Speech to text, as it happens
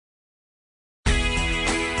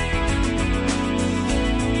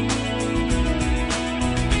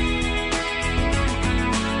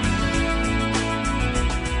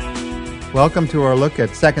Welcome to our look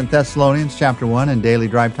at 2 Thessalonians chapter 1 and daily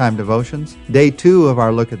drive time devotions. Day 2 of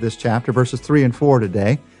our look at this chapter, verses 3 and 4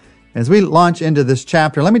 today. As we launch into this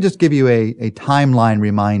chapter, let me just give you a timeline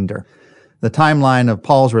reminder. The timeline of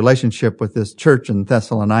Paul's relationship with this church in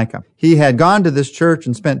Thessalonica. He had gone to this church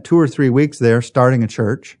and spent 2 or 3 weeks there starting a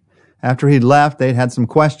church. After he'd left, they'd had some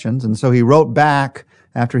questions, and so he wrote back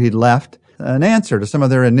after he'd left an answer to some of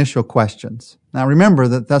their initial questions. Now remember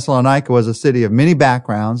that Thessalonica was a city of many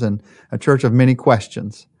backgrounds and a church of many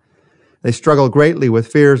questions. They struggled greatly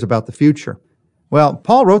with fears about the future. Well,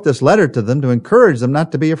 Paul wrote this letter to them to encourage them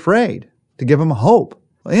not to be afraid, to give them hope.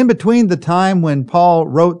 In between the time when Paul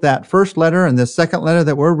wrote that first letter and this second letter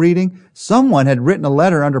that we're reading, someone had written a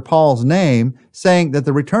letter under Paul's name saying that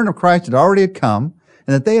the return of Christ had already come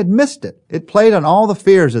and that they had missed it. It played on all the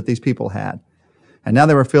fears that these people had. And now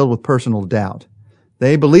they were filled with personal doubt.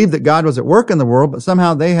 They believed that God was at work in the world, but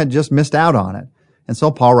somehow they had just missed out on it. And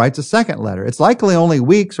so Paul writes a second letter. It's likely only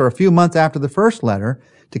weeks or a few months after the first letter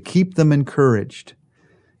to keep them encouraged.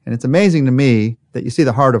 And it's amazing to me that you see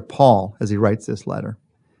the heart of Paul as he writes this letter.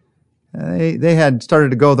 They had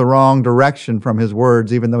started to go the wrong direction from his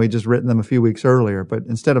words, even though he'd just written them a few weeks earlier. But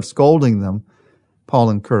instead of scolding them,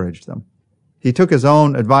 Paul encouraged them. He took his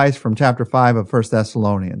own advice from chapter 5 of 1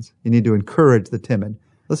 Thessalonians. You need to encourage the timid.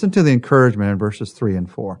 Listen to the encouragement in verses 3 and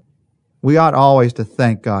 4. We ought always to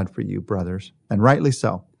thank God for you, brothers, and rightly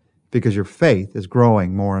so, because your faith is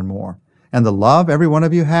growing more and more, and the love every one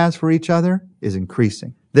of you has for each other is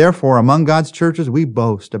increasing. Therefore, among God's churches, we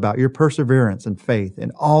boast about your perseverance and faith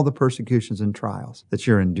in all the persecutions and trials that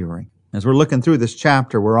you're enduring. As we're looking through this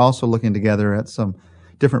chapter, we're also looking together at some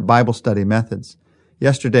different Bible study methods.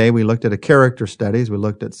 Yesterday, we looked at a character studies. We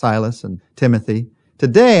looked at Silas and Timothy.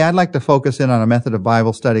 Today, I'd like to focus in on a method of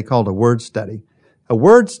Bible study called a word study. A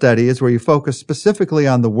word study is where you focus specifically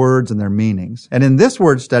on the words and their meanings. And in this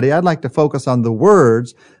word study, I'd like to focus on the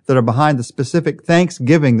words that are behind the specific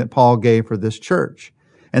thanksgiving that Paul gave for this church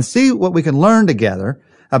and see what we can learn together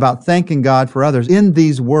about thanking God for others in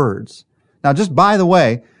these words. Now, just by the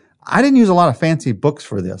way, I didn't use a lot of fancy books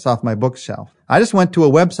for this off my bookshelf. I just went to a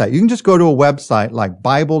website. You can just go to a website like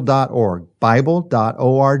Bible.org,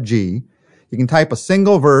 Bible.org. You can type a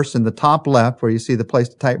single verse in the top left where you see the place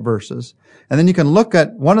to type verses. And then you can look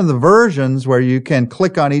at one of the versions where you can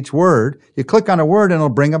click on each word. You click on a word and it'll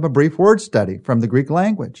bring up a brief word study from the Greek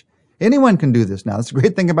language. Anyone can do this now. That's the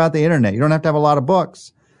great thing about the internet. You don't have to have a lot of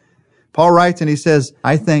books. Paul writes and he says,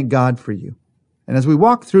 I thank God for you. And as we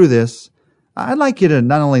walk through this, I'd like you to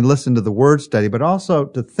not only listen to the word study, but also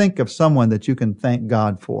to think of someone that you can thank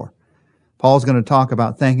God for. Paul's going to talk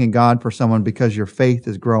about thanking God for someone because your faith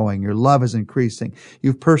is growing, your love is increasing,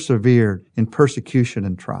 you've persevered in persecution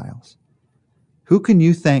and trials. Who can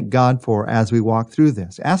you thank God for as we walk through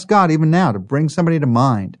this? Ask God even now to bring somebody to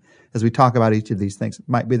mind as we talk about each of these things. It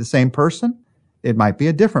might be the same person. It might be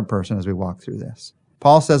a different person as we walk through this.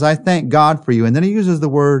 Paul says, I thank God for you. And then he uses the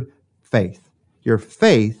word faith. Your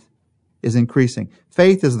faith is increasing.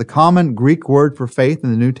 Faith is the common Greek word for faith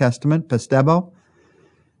in the New Testament, pistebo.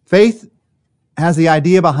 Faith has the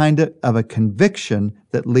idea behind it of a conviction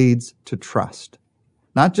that leads to trust.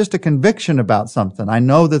 Not just a conviction about something. I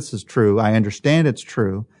know this is true. I understand it's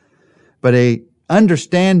true. But a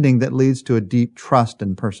understanding that leads to a deep trust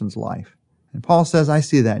in a person's life. And Paul says, I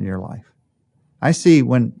see that in your life. I see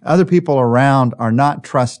when other people around are not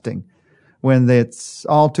trusting, when it's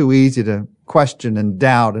all too easy to question and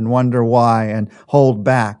doubt and wonder why and hold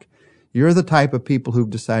back. You're the type of people who've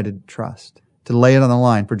decided to trust, to lay it on the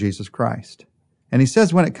line for Jesus Christ. And he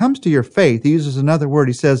says when it comes to your faith, he uses another word.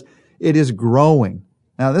 He says it is growing.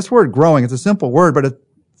 Now this word growing, it's a simple word, but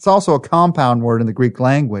it's also a compound word in the Greek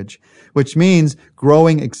language, which means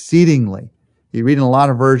growing exceedingly. You read in a lot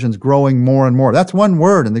of versions, growing more and more. That's one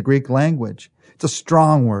word in the Greek language. It's a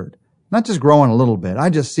strong word. Not just growing a little bit. I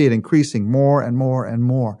just see it increasing more and more and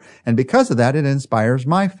more. And because of that, it inspires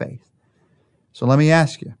my faith. So let me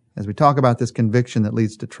ask you, as we talk about this conviction that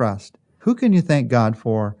leads to trust, who can you thank God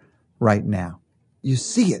for right now? You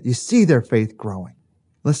see it. You see their faith growing.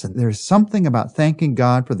 Listen, there's something about thanking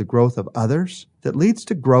God for the growth of others that leads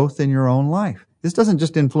to growth in your own life. This doesn't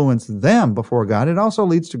just influence them before God. It also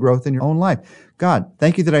leads to growth in your own life. God,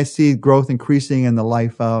 thank you that I see growth increasing in the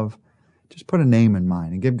life of. Just put a name in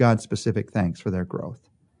mind and give God specific thanks for their growth.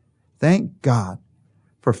 Thank God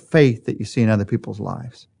for faith that you see in other people's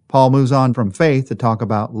lives. Paul moves on from faith to talk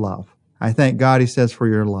about love. I thank God, he says, for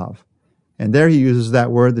your love. And there he uses that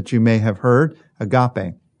word that you may have heard,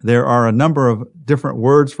 agape. There are a number of different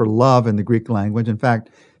words for love in the Greek language. In fact,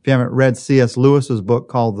 if you haven't read C.S. Lewis's book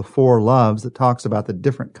called The Four Loves that talks about the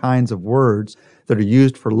different kinds of words that are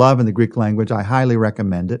used for love in the Greek language, I highly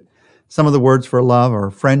recommend it. Some of the words for love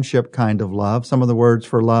are friendship kind of love. Some of the words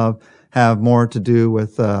for love have more to do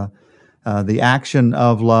with the action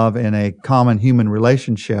of love in a common human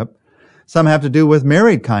relationship. Some have to do with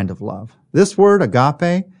married kind of love. This word,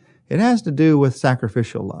 agape, it has to do with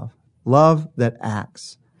sacrificial love, love that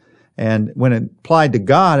acts. And when it applied to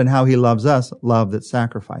God and how he loves us, love that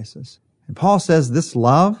sacrifices. And Paul says this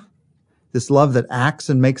love that acts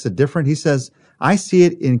and makes a difference, he says, I see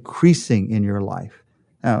it increasing in your life.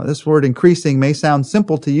 Now, this word increasing may sound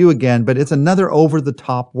simple to you again, but it's another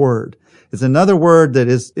over-the-top word. It's another word that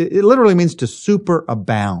it literally means to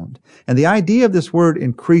superabound. And the idea of this word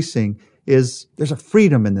increasing is there's a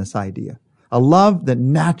freedom in this idea. A love that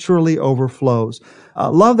naturally overflows.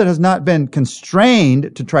 A love that has not been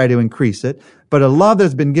constrained to try to increase it, but a love that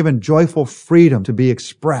has been given joyful freedom to be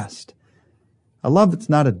expressed. A love that's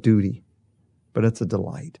not a duty, but it's a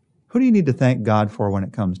delight. Who do you need to thank God for when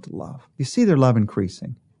it comes to love? You see their love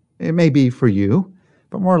increasing. It may be for you,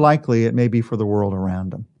 but more likely it may be for the world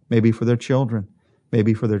around them. Maybe for their children.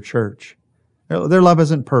 Maybe for their church. Their love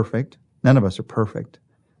isn't perfect. None of us are perfect.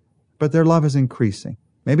 But their love is increasing.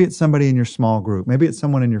 Maybe it's somebody in your small group. Maybe it's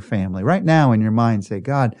someone in your family. Right now in your mind, say,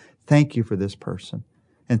 God, thank you for this person.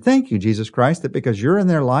 And thank you, Jesus Christ, that because you're in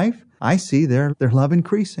their life, I see their love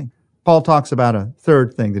increasing. Paul talks about a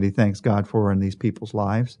third thing that he thanks God for in these people's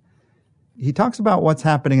lives. He talks about what's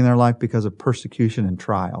happening in their life because of persecution and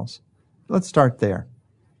trials. Let's start there.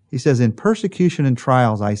 He says, in persecution and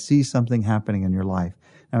trials, I see something happening in your life.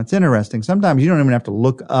 Now, it's interesting. Sometimes you don't even have to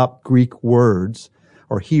look up Greek words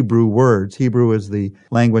or Hebrew words. Hebrew is the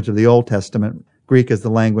language of the Old Testament. Greek is the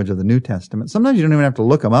language of the New Testament. Sometimes you don't even have to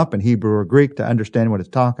look them up in Hebrew or Greek to understand what it's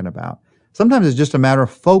talking about. Sometimes it's just a matter of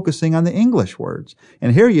focusing on the English words.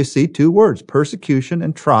 And here you see two words, persecution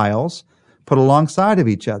and trials, put alongside of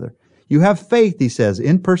each other. You have faith, he says,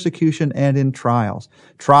 in persecution and in trials.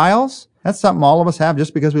 Trials, that's something all of us have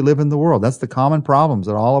just because we live in the world. That's the common problems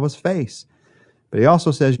that all of us face. But he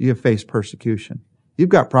also says you have faced persecution. You've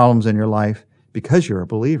got problems in your life because you're a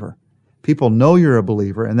believer. People know you're a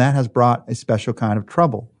believer, and that has brought a special kind of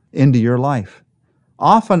trouble into your life.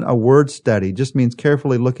 Often a word study just means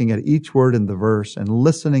carefully looking at each word in the verse and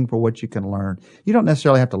listening for what you can learn. You don't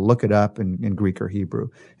necessarily have to look it up in Greek or Hebrew.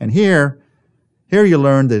 And here you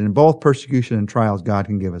learn that in both persecution and trials, God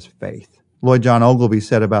can give us faith. Lloyd John Ogilvie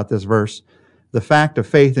said about this verse, the fact of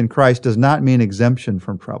faith in Christ does not mean exemption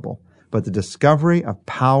from trouble, but the discovery of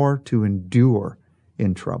power to endure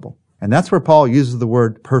in trouble. And that's where Paul uses the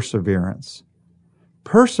word perseverance.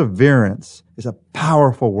 Perseverance is a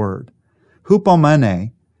powerful word.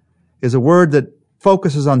 Hupomene is a word that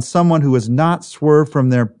focuses on someone who has not swerved from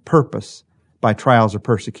their purpose by trials or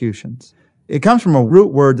persecutions. It comes from a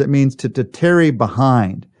root word that means to tarry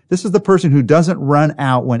behind. This is the person who doesn't run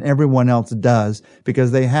out when everyone else does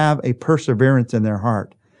because they have a perseverance in their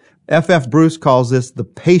heart. F.F. Bruce calls this the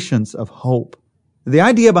patience of hope. The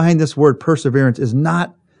idea behind this word perseverance is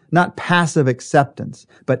not passive acceptance,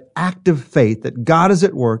 but active faith that God is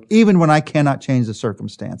at work even when I cannot change the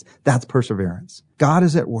circumstance. That's perseverance. God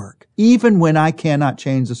is at work. Even when I cannot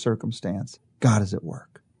change the circumstance, God is at work.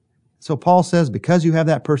 So Paul says, because you have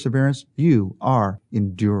that perseverance, you are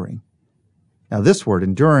enduring. Now this word,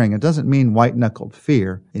 enduring, it doesn't mean white-knuckled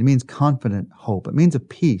fear. It means confident hope. It means a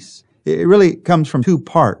peace. It really comes from two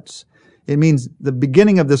parts. It means the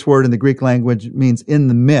beginning of this word in the Greek language means in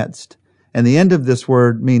the midst. And the end of this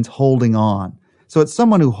word means holding on. So it's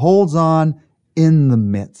someone who holds on in the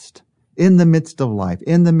midst of life,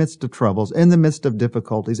 in the midst of troubles, in the midst of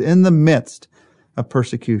difficulties, in the midst of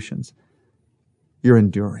persecutions. You're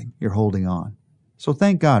enduring. You're holding on. So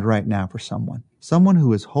thank God right now for someone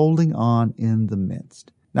who is holding on in the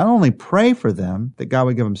midst. Not only pray for them, that God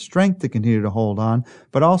would give them strength to continue to hold on,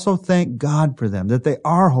 but also thank God for them, that they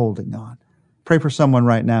are holding on. Pray for someone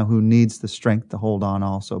right now who needs the strength to hold on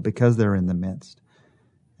also because they're in the midst.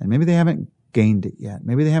 And maybe they haven't gained it yet.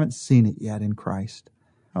 Maybe they haven't seen it yet in Christ.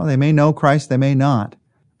 Oh, they may know Christ, they may not,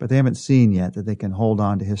 but they haven't seen yet that they can hold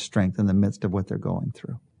on to his strength in the midst of what they're going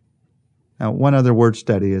through. Now, one other word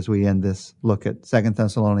study as we end this look at 2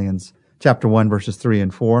 Thessalonians chapter 1, verses 3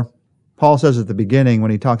 and 4. Paul says at the beginning when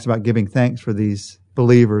he talks about giving thanks for these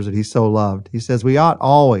believers that he so loved, he says, we ought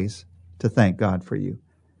always to thank God for you.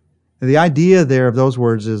 The idea there of those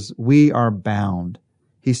words is we are bound.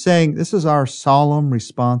 He's saying this is our solemn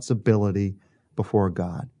responsibility before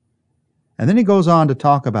God. And then he goes on to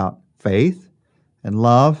talk about faith and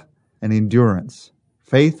love and endurance.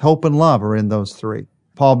 Faith, hope, and love are in those three.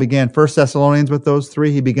 Paul began 1 Thessalonians with those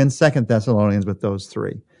three. He begins 2 Thessalonians with those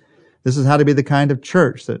three. This is how to be the kind of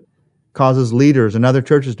church that causes leaders and other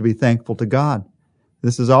churches to be thankful to God.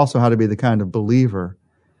 This is also how to be the kind of believer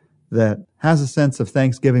that has a sense of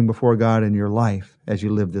thanksgiving before God in your life as you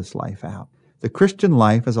live this life out. The Christian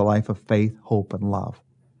life is a life of faith, hope, and love.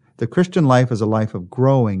 The Christian life is a life of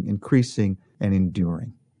growing, increasing, and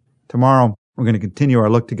enduring. Tomorrow, we're going to continue our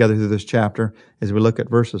look together through this chapter as we look at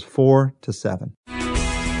verses 4 to 7.